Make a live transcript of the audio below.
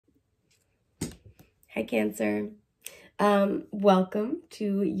Hi, Cancer. Welcome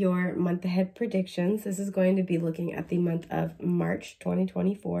to your month ahead predictions. This is going to be looking at the month of March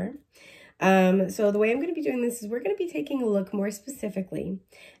 2024. So the way I'm going to be doing this is we're going to be taking a look more specifically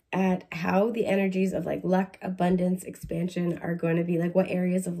at how the energies of like luck, abundance, expansion are going to be, like what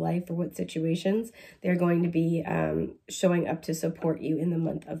areas of life or what situations they're going to be showing up to support you in the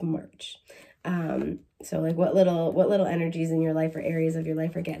month of March. So like what little energies in your life or areas of your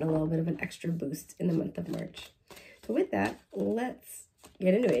life are getting a little bit of an extra boost in the month of March. So with that, let's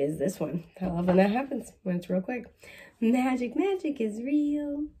get into it. Is this one? I love when that happens, when it's real quick. Magic is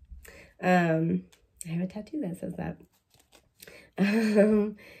real. I have a tattoo that says that.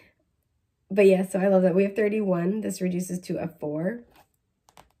 But yeah, so I love that. We have 31. This reduces to a 4.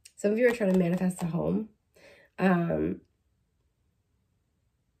 Some of you are trying to manifest a home.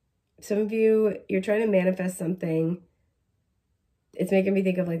 Some of you, you're trying to manifest something. It's making me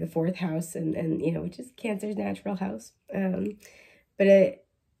think of like the 4th house and you know, which is Cancer's natural house. But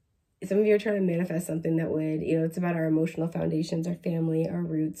some of you are trying to manifest something that would, you know, it's about our emotional foundations, our family, our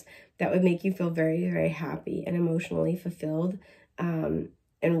roots, that would make you feel very, very happy and emotionally fulfilled, and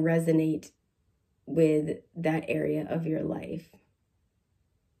resonate with that area of your life.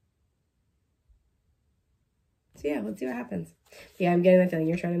 So yeah, let's see what happens. Yeah, I'm getting the feeling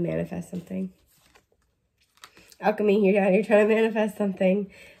you're trying to manifest something. Alchemy, you're trying to manifest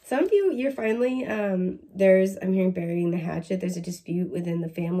something. Some of you, you're finally, I'm hearing burying the hatchet. There's a dispute within the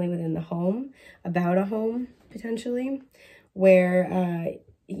family, within the home, about a home, potentially, where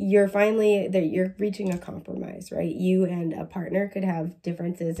you're reaching a compromise, right? You and a partner could have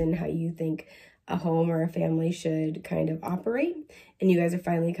differences in how you think a home or a family should kind of operate. And you guys are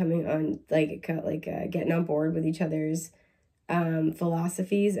finally coming on, getting on board with each other's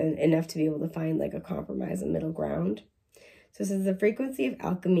philosophies and enough to be able to find like a compromise, a middle ground. So since the frequency of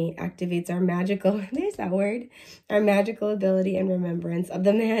alchemy activates our magical, there's that word, our magical ability and remembrance of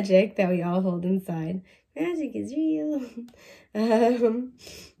the magic that we all hold inside. Magic is real. I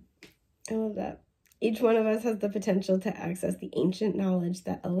love that. Each one of us has the potential to access the ancient knowledge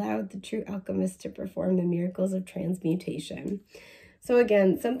that allowed the true alchemist to perform the miracles of transmutation. So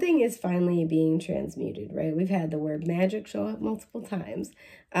again, something is finally being transmuted, right? We've had the word magic show up multiple times.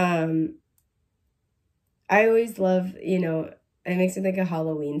 I always love, you know, it makes me think of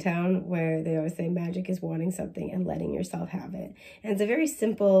Halloween Town, where they always say magic is wanting something and letting yourself have it. And it's a very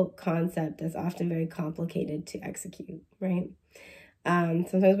simple concept that's often very complicated to execute, right?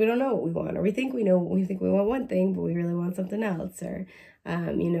 Sometimes we don't know what we want, or we think we want one thing, but we really want something else. Or,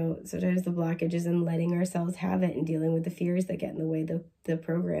 you know, sometimes the blockage is in letting ourselves have it and dealing with the fears that get in the way, the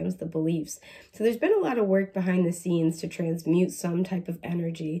programs, the beliefs. So there's been a lot of work behind the scenes to transmute some type of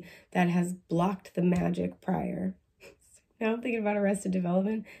energy that has blocked the magic prior. Now I'm thinking about Arrested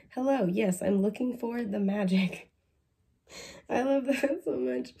Development. Hello, yes, I'm looking for the magic. I love that so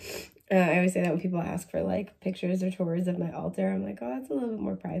much. I always say that when people ask for like pictures or tours of my altar, I'm like, oh, that's a little bit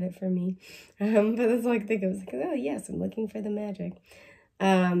more private for me. But that's all I think of. Like, oh yes, I'm looking for the magic.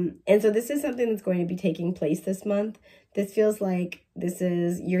 And so this is something that's going to be taking place this month. This feels like this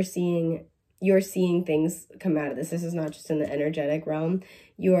is, you're seeing things come out of this. This is not just in the energetic realm.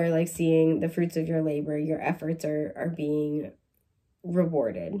 You are like seeing the fruits of your labor. Your efforts are being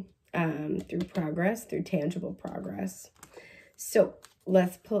rewarded through progress, through tangible progress. So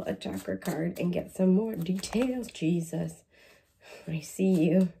let's pull a chakra card and get some more details. Jesus, I see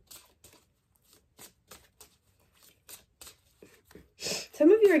you. Some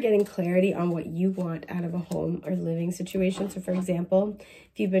of you are getting clarity on what you want out of a home or living situation. So for example,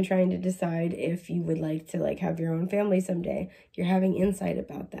 if you've been trying to decide if you would like to have your own family someday, you're having insight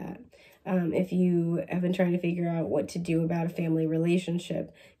about that. If you have been trying to figure out what to do about a family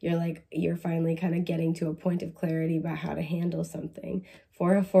relationship, you're finally kind of getting to a point of clarity about how to handle something.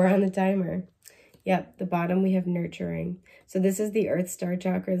 404 on the timer. Yep, the bottom we have nurturing. So this is the Earth Star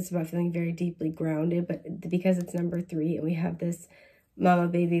chakra. This is about feeling very deeply grounded, but because it's number 3 and we have this mama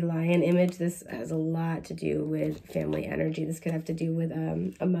baby lion image, this has a lot to do with family energy. This could have to do with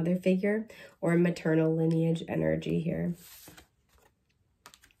a mother figure or a maternal lineage energy here.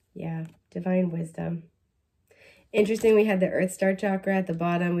 Yeah, divine wisdom. Interesting, we had the Earth Star chakra at the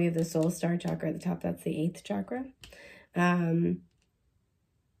bottom. We have the Soul Star chakra at the top. That's the 8th chakra.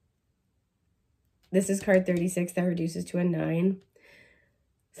 This is card 36 that reduces to a 9.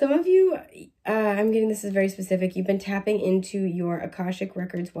 Some of you, I'm getting this is very specific. You've been tapping into your Akashic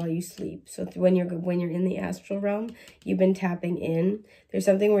records while you sleep. So when you're in the astral realm, you've been tapping in. There's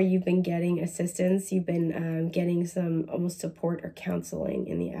something where you've been getting assistance. You've been getting some almost support or counseling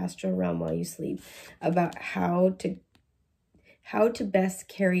in the astral realm while you sleep about how to best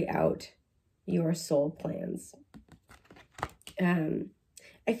carry out your soul plans.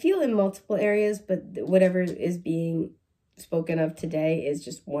 I feel in multiple areas, but whatever is being spoken of today is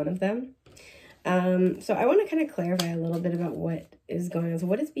just one of them. So I want to kind of clarify a little bit about what is going on. So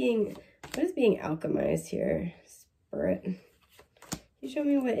what is being alchemized here, Spirit? You show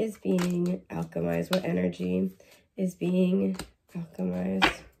me what is being alchemized, what energy is being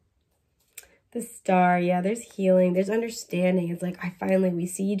alchemized. The Star, yeah, there's healing, there's understanding. It's like, we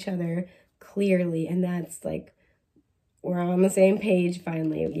see each other clearly, and that's like, we're on the same page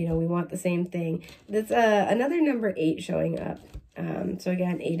finally. You know, we want the same thing. That's another number 8 showing up. So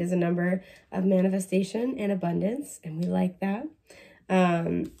again, 8 is a number of manifestation and abundance, and we like that.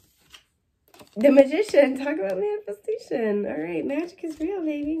 The Magician, talk about manifestation. All right, magic is real,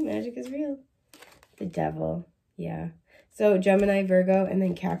 baby. Magic is real. The Devil, yeah. So Gemini, Virgo, and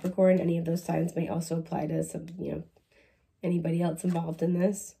then Capricorn, any of those signs may also apply to some, you know, anybody else involved in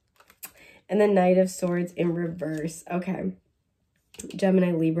this. And then Knight of Swords in reverse. Okay.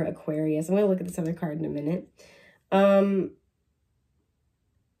 Gemini, Libra, Aquarius. I'm going to look at this other card in a minute.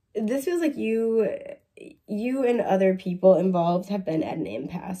 This feels like you and other people involved have been at an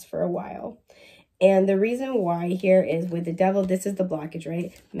impasse for a while. And the reason why here is with the Devil, this is the blockage,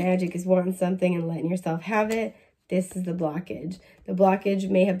 right? Magic is wanting something and letting yourself have it. This is the blockage. The blockage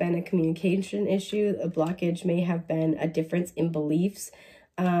may have been a communication issue. A blockage may have been a difference in beliefs.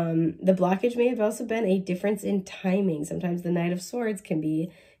 The blockage may have also been a difference in timing. Sometimes the Knight of Swords can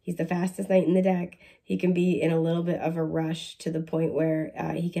be, he's the fastest knight in the deck. He can be in a little bit of a rush to the point where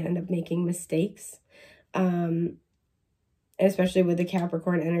he can end up making mistakes. Especially with the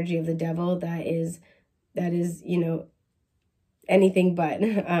Capricorn energy of the Devil, that is, you know, anything but,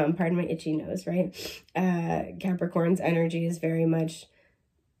 pardon my itchy nose, right? Capricorn's energy is very much,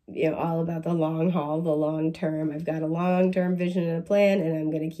 you know, all about the long haul, the long term. I've got a long-term vision and a plan, and I'm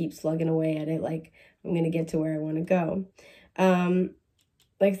going to keep slugging away at it like I'm going to get to where I want to go.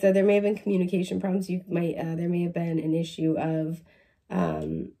 Like I said, there may have been communication problems. There may have been an issue of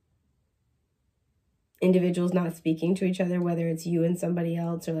individuals not speaking to each other, whether it's you and somebody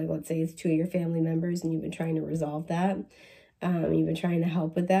else, or like, let's say it's 2 of your family members and you've been trying to resolve that. You've been trying to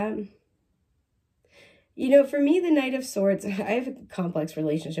help with that. You know, for me, the Knight of Swords, I have a complex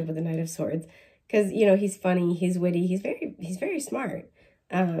relationship with the Knight of Swords because, you know, he's funny, he's witty, he's very smart.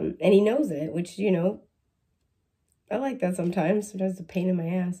 And he knows it, which, you know, I like that sometimes. Sometimes it's a pain in my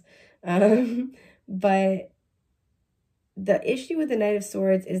ass. But the issue with the Knight of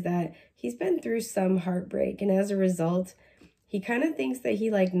Swords is that he's been through some heartbreak. And as a result, he kind of thinks that he,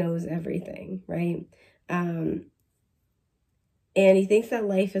 like, knows everything, right? And he thinks that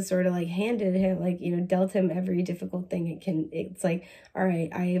life is sort of like handed him, like, you know, dealt him every difficult thing it can. It's like, all right,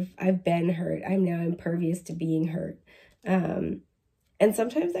 I've been hurt. I'm now impervious to being hurt. And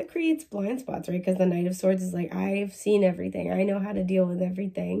sometimes that creates blind spots, right? Because the Knight of Swords is like, I've seen everything. I know how to deal with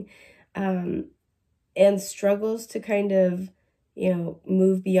everything. And struggles to kind of, you know,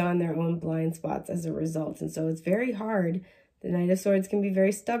 move beyond their own blind spots as a result. And so it's very hard. The Knight of Swords can be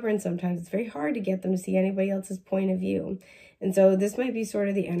very stubborn sometimes. It's very hard to get them to see anybody else's point of view. And so this might be sort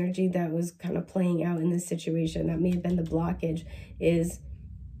of the energy that was kind of playing out in this situation. That may have been the blockage is,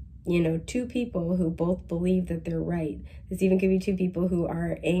 you know, 2 people who both believe that they're right. This even could be 2 people who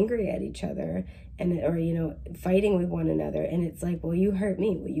are angry at each other and, or, you know, fighting with one another. And it's like, well, you hurt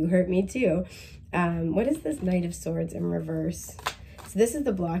me. Well, you hurt me too. What is this Knight of Swords in reverse? So this is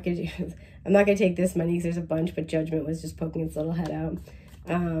the blockage. I'm not going to take this many because there's a bunch, but Judgment was just poking its little head out.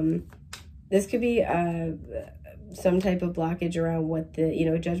 This could be some type of blockage around what the, you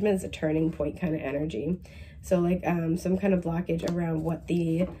know, Judgment is a turning point kind of energy. So like some kind of blockage around what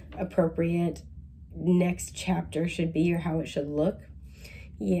the appropriate next chapter should be or how it should look.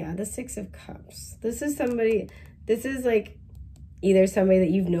 Yeah, the 6 of Cups. This is somebody, this is like either somebody that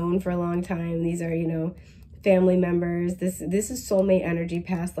you've known for a long time. These are, you know, family members. This is soulmate energy,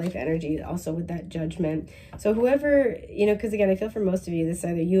 past life energy, also with that Judgment. So whoever, you know, because again, I feel for most of you, this is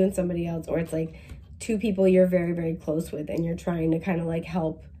either you and somebody else, or it's like 2 people you're very, very close with and you're trying to kind of like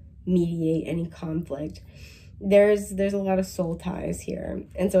help mediate any conflict. There's a lot of soul ties here.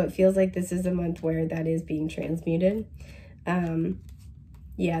 And so it feels like this is a month where that is being transmuted.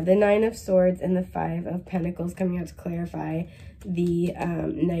 Yeah, the 9 of Swords and the 5 of Pentacles coming out to clarify the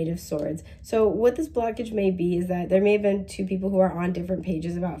Knight of Swords. So what this blockage may be is that there may have been 2 people who are on different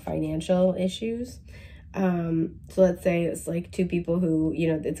pages about financial issues. So let's say it's like 2 people who, you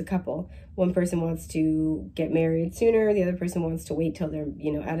know, it's a couple. One person wants to get married sooner. The other person wants to wait till they're,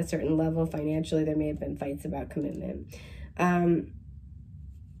 you know, at a certain level financially. There may have been fights about commitment.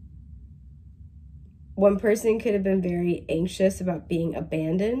 One person could have been very anxious about being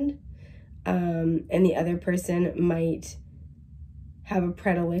abandoned. And the other person might have a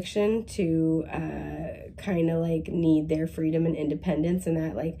predilection to kind of like need their freedom and independence, and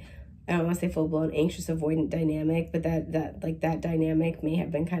that like, I don't want to say full-blown anxious avoidant dynamic, but that dynamic may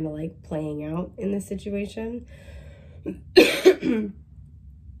have been kind of like playing out in this situation.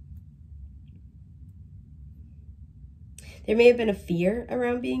 There may have been a fear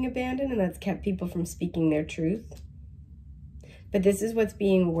around being abandoned, and that's kept people from speaking their truth. But this is what's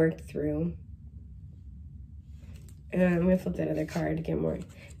being worked through. And I'm going to flip that other card to get more.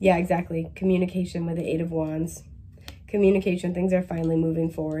 Yeah, exactly. Communication with the Eight of Wands. Communication, things are finally moving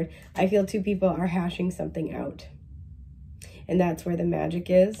forward. I feel two people are hashing something out. And that's where the magic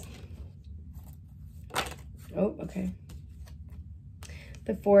is. Oh, okay.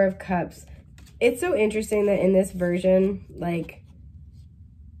 The Four of Cups. It's so interesting that in this version, like,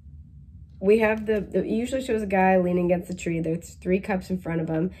 we have it usually shows a guy leaning against a tree. There's 3 cups in front of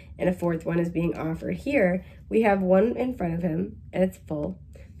him, and a 4th one is being offered. Here, we have 1 in front of him, and it's full.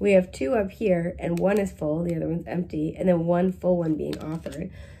 We have 2 up here, and 1 is full, the other one's empty, and then 1 full one being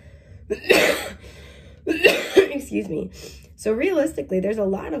offered. Excuse me. So realistically, there's a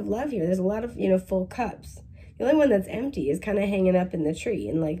lot of love here. There's a lot of, you know, full cups. The only one that's empty is kind of hanging up in the tree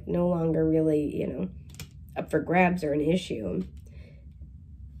and like no longer really, you know, up for grabs or an issue.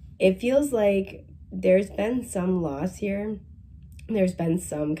 It feels like there's been some loss here. There's been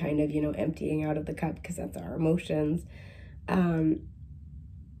some kind of, you know, emptying out of the cup, because that's our emotions. And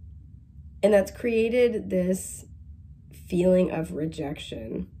that's created this feeling of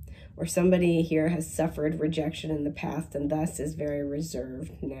rejection, or somebody here has suffered rejection in the past and thus is very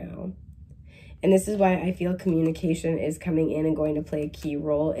reserved now. And this is why I feel communication is coming in and going to play a key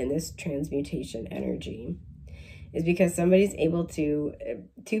role in this transmutation energy. Is because somebody's able to,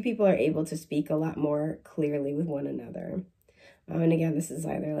 2 people are able to speak a lot more clearly with one another. And again, this is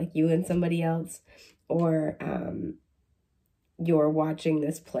either like you and somebody else, or you're watching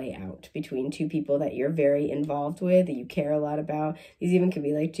this play out between 2 people that you're very involved with, that you care a lot about. These even could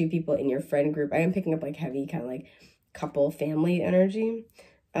be like 2 people in your friend group. I am picking up like heavy kind of like couple family energy.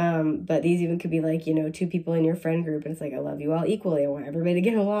 But these even could be like, you know, 2 people in your friend group, and it's like, I love you all equally. I want everybody to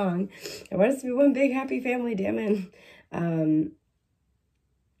get along. I want us to be one big happy family, damn it.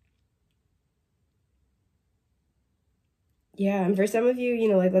 Yeah, and for some of you, you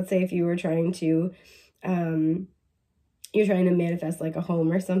know, like let's say if you were trying to, you're trying to manifest like a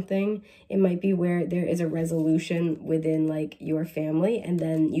home or something, it might be where there is a resolution within like your family, and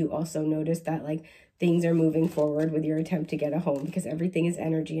then you also notice that like things are moving forward with your attempt to get a home, because everything is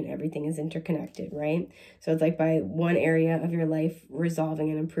energy and everything is interconnected, right? So it's like by one area of your life resolving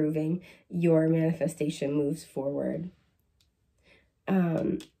and improving, your manifestation moves forward.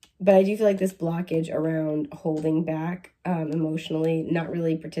 But I do feel like this blockage around holding back emotionally, not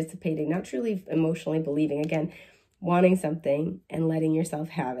really participating, not truly emotionally believing, again, wanting something and letting yourself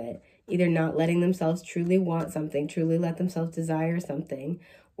have it, either not letting themselves truly want something, truly let themselves desire something,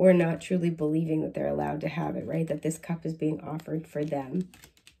 or not truly believing that they're allowed to have it, right? That this cup is being offered for them.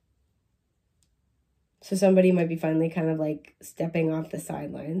 So somebody might be finally kind of like stepping off the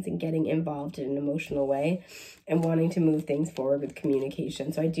sidelines and getting involved in an emotional way and wanting to move things forward with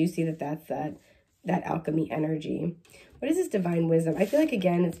communication. So I do see that that's that alchemy energy. What is this divine wisdom? I feel like,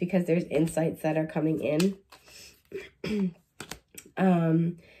 again, it's because there's insights that are coming in.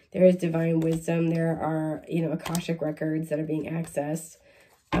 There is divine wisdom. There are, you know, Akashic records that are being accessed.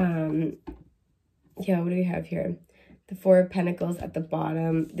 Yeah, what do we have here? The Four of Pentacles at the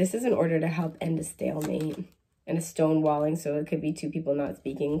bottom. This is in order to help end a stalemate and a stonewalling. So it could be 2 people not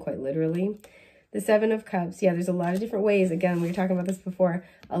speaking quite literally. The Seven of Cups. Yeah, there's a lot of different ways. Again, we were talking about this before.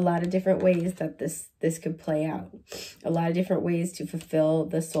 A lot of different ways that this could play out. A lot of different ways to fulfill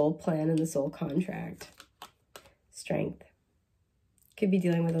the soul plan and the soul contract. Strength. Could be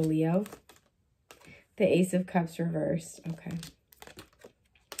dealing with a Leo. The Ace of Cups reversed. Okay.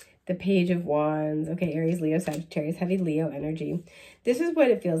 The Page of Wands. Okay, Aries, Leo, Sagittarius, heavy Leo energy. This is what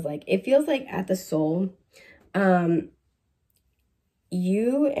it feels like. It feels like at the soul,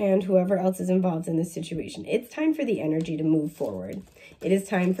 you and whoever else is involved in this situation, it's time for the energy to move forward. It is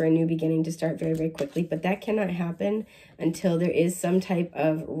time for a new beginning to start very, very quickly, but that cannot happen until there is some type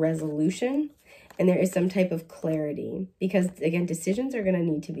of resolution and there is some type of clarity, because again, decisions are going to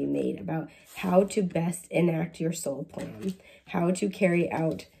need to be made about how to best enact your soul plan, how to carry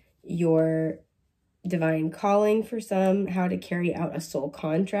out your divine calling for some, how to carry out a soul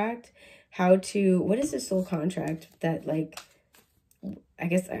contract, how to, what is a soul contract that, like, I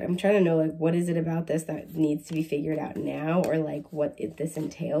guess I'm trying to know, like, what is it about this that needs to be figured out now, or like what this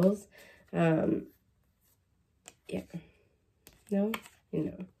entails. Yeah. No, you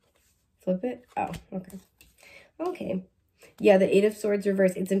know. Flip it? Oh, okay. Okay. Yeah, the Eight of Swords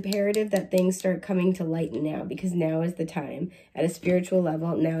reverse. It's imperative that things start coming to light now, because now is the time. At a spiritual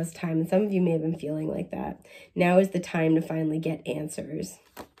level, now is time. And some of you may have been feeling like that. Now is the time to finally get answers.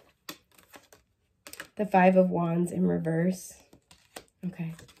 The Five of Wands in reverse.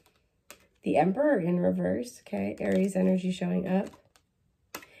 Okay. The Emperor in reverse. Okay. Aries energy showing up.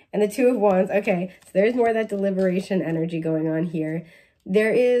 And the Two of Wands. Okay. So there's more of that deliberation energy going on here.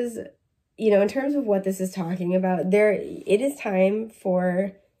 There is, you know, in terms of what this is talking about, it is time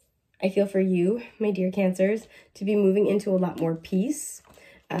for, I feel for you, my dear Cancers, to be moving into a lot more peace,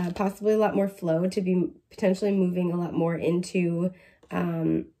 possibly a lot more flow, to be potentially moving a lot more into,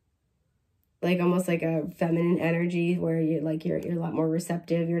 like almost like a feminine energy where you're a lot more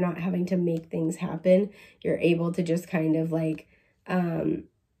receptive. You're not having to make things happen. You're able to just kind of like,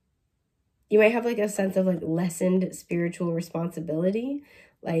 you might have like a sense of like lessened spiritual responsibility.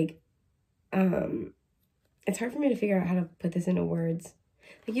 Like, it's hard for me to figure out how to put this into words.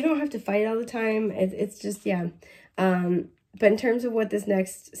 Like, you don't have to fight all the time. It's just, yeah. But in terms of what this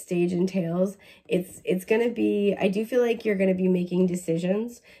next stage entails, it's going to be, I do feel like you're going to be making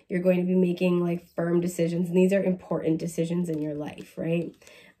decisions. You're going to be making like firm decisions. And these are important decisions in your life, right?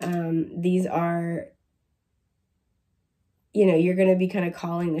 These are, you know, you're going to be kind of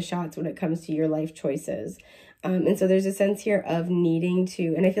calling the shots when it comes to your life choices. And so there's a sense here of needing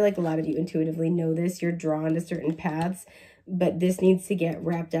to, and I feel like a lot of you intuitively know this, you're drawn to certain paths, but this needs to get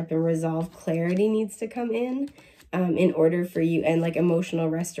wrapped up and resolved. Clarity needs to come in order for you, and like emotional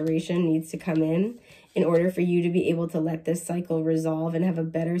restoration needs to come in order for you to be able to let this cycle resolve and have a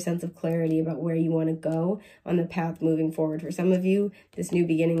better sense of clarity about where you want to go on the path moving forward. For some of you, this new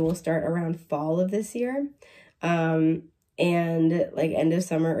beginning will start around fall of this year, and like end of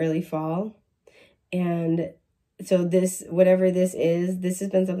summer, early fall. And so this, whatever this has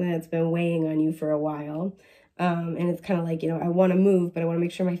been something that's been weighing on you for a while. And it's kind of like, you know, I want to move, but I want to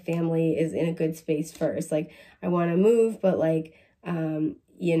make sure my family is in a good space first. Like, I want to move, but like,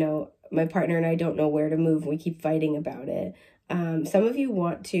 you know, my partner and I don't know where to move. We keep fighting about it. Some of you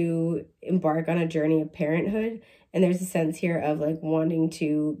want to embark on a journey of parenthood. And there's a sense here of like wanting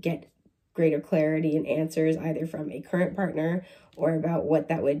to get greater clarity and answers either from a current partner or about what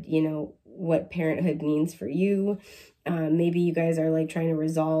that would, you know, what parenthood means for you. Maybe you guys are like trying to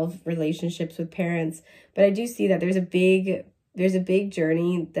resolve relationships with parents, but I do see that there's a big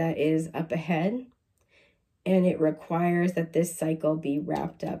journey that is up ahead, and it requires that this cycle be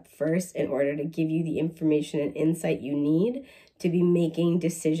wrapped up first in order to give you the information and insight you need to be making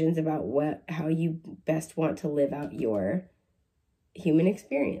decisions about how you best want to live out your human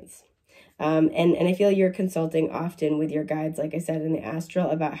experience. And I feel you're consulting often with your guides, like I said, in the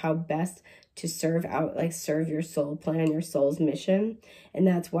astral, about how best to serve your soul plan, your soul's mission. And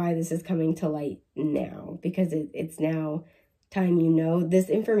that's why this is coming to light now, because it's now time. You know, this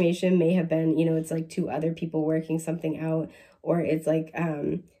information may have been, you know, it's like two other people working something out, or it's like,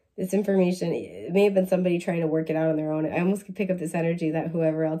 this information, it may have been somebody trying to work it out on their own. I almost could pick up this energy that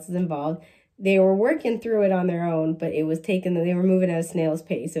whoever else is involved, they were working through it on their own, but it was they were moving at a snail's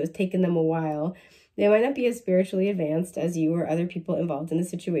pace. It was taking them a while. They might not be as spiritually advanced as you or other people involved in the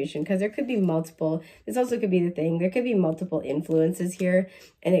situation, because there could be multiple, this also could be the thing, there could be multiple influences here,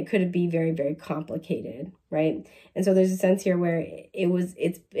 and it could be very, very complicated, right? And so there's a sense here where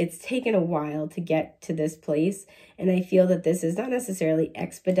it's taken a while to get to this place, and I feel that this is not necessarily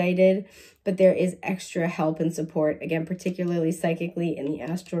expedited, but there is extra help and support, again, particularly psychically in the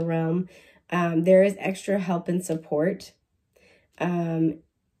astral realm. There is extra help and support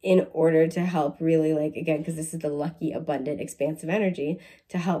in order to help really, like, again, because this is the lucky, abundant, expansive energy,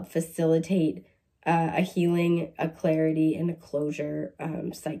 to help facilitate a healing, a clarity, and a closure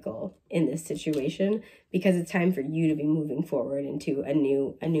cycle in this situation, because it's time for you to be moving forward into a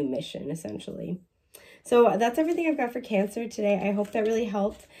new mission, essentially. So that's everything I've got for Cancer today. I hope that really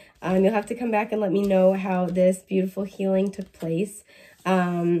helped. You'll have to come back and let me know how this beautiful healing took place.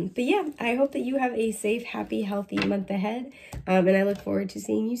 But yeah, I hope that you have a safe, happy, healthy month ahead. And I look forward to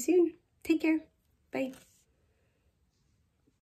seeing you soon. Take care. Bye.